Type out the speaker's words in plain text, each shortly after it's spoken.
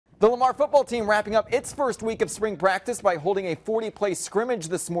The Lamar football team wrapping up its first week of spring practice by holding a 40-play scrimmage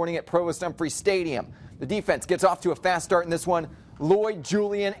this morning at Provost Humphrey Stadium. The defense gets off to a fast start in this one. Lloyd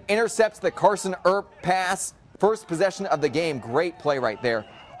Julian intercepts the Carson Earp pass. First possession of the game. Great play right there.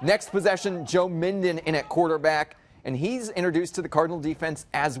 Next possession, Joe Minden in at quarterback, and he's introduced to the Cardinal defense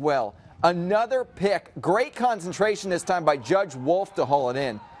as well. Another pick. Great concentration this time by Judge Wolf to haul it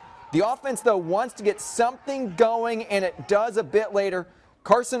in. The offense, though, wants to get something going, and it does a bit later.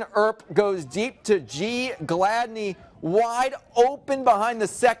 Carson Earp goes deep to G. Gladney, wide open behind the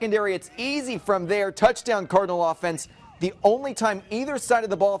secondary. It's easy from there. Touchdown Cardinal offense. The only time either side of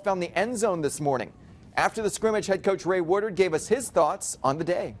the ball found the end zone this morning. After the scrimmage, head coach Ray Woodard gave us his thoughts on the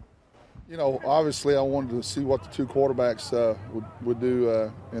day. You know, obviously I wanted to see what the two quarterbacks would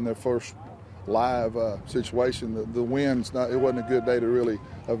do in their first live situation. The wins, it wasn't a good day to really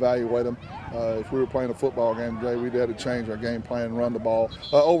evaluate them. If we were playing a football game today, we'd have to change our game plan and run the ball.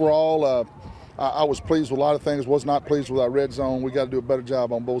 Overall, I was pleased with a lot of things, was not pleased with our red zone. We got to do a better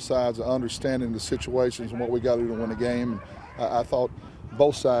job on both sides of understanding the situations and what we got to do to win the game. I thought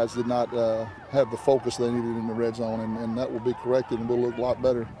both sides did not have the focus they needed in the red zone, and that will be corrected, and we'll look a lot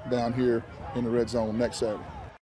better down here in the red zone next Saturday.